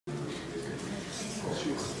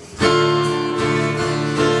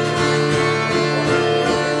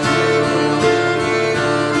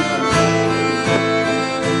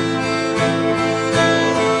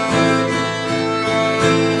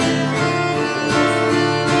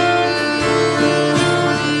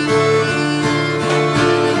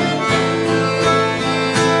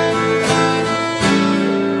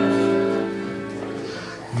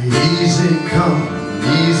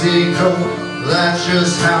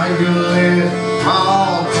How you live,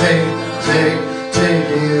 all take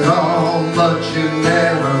it all, but you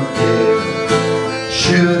never did.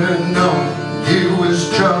 Should've known you was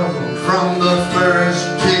trouble from the first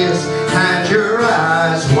kiss. Had your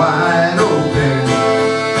eyes wide open.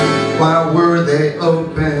 Why were they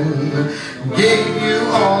open? Gave you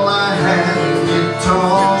all I had, you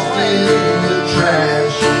tossed it in the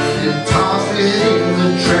trash. You tossed it in the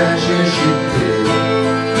trash, yes you did.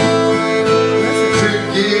 To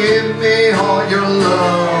give me all your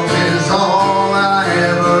love is all I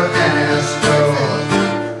ever asked for.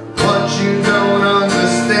 What you don't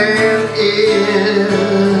understand is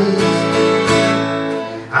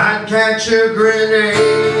I'd catch a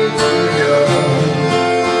grenade for you.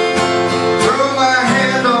 Throw my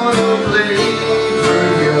hand on a blade for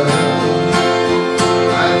you.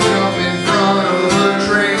 I'd jump in front of a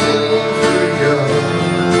train for you.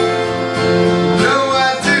 No,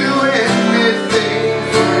 I'd do anything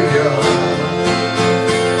for you.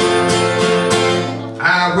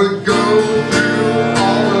 I would go through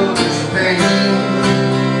all of this pain.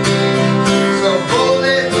 It's a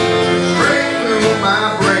bullet straight through my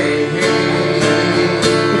brain.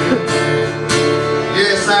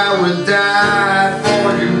 Yes, I would die for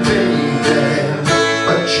you, baby,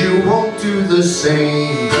 but you won't do the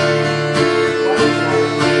same.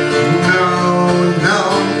 No, no,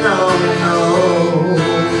 no, no.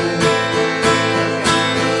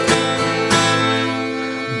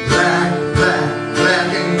 Black, black, black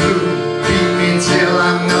and blue, beat me till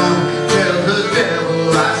I'm numb. Tell the devil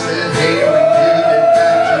I said, hey, when you get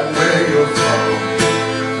back to where you're from.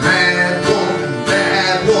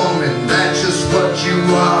 Bad woman, that's just what you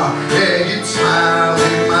are. Yeah, you'd smile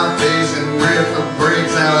in my face and rip the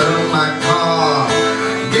brakes out of my car.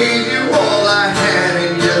 Gave you all I had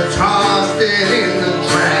and you tossed it in the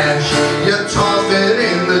trash. You tossed it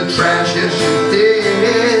in the trash, yes you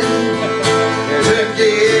did. To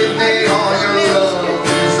give me all your love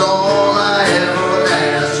is all I ever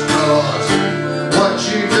asked. 'Cause what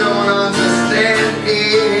you don't understand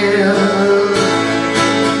is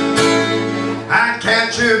I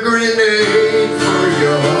catch a grenade for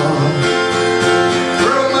you.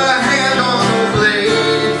 Throw my hand on a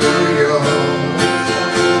blade for you.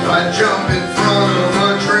 I jump in front of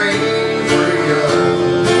a train for you.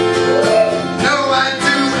 No, I'd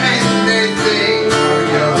do anything for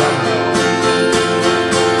you.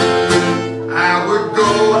 I would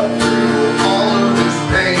go through all of this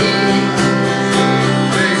pain.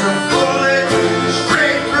 There's a bullet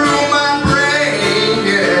straight through my brain,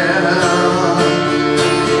 yeah.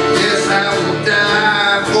 Yes, I would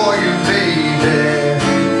die for you, baby,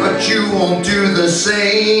 but you won't do the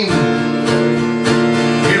same.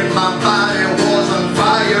 If my body was on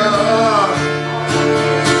fire,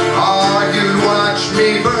 oh, you'd watch me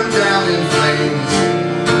burn down in flames.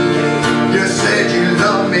 You said you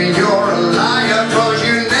loved me, you're a liar, 'cause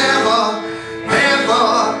you never, ever,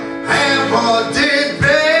 ever did,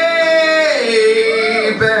 baby.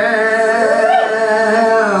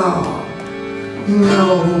 No.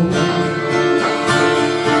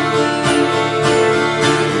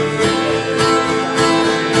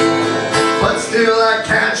 But still I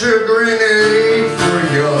catch a grenade for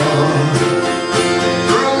you.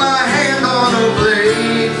 Throw my hand on a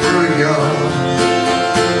blade for you.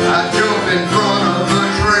 I jump in front of a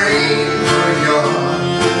train for you.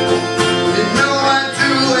 You know I'd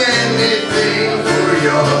do anything for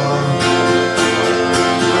you.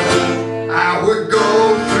 I would go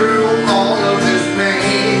through all of this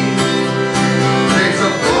pain. There's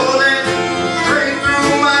a bullet straight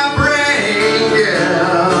through my brain,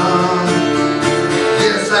 yeah.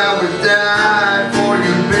 Yes, I would die for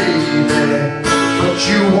you, baby, but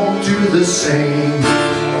you won't do the same.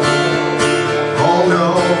 Oh no,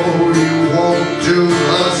 you won't do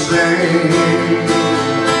the same.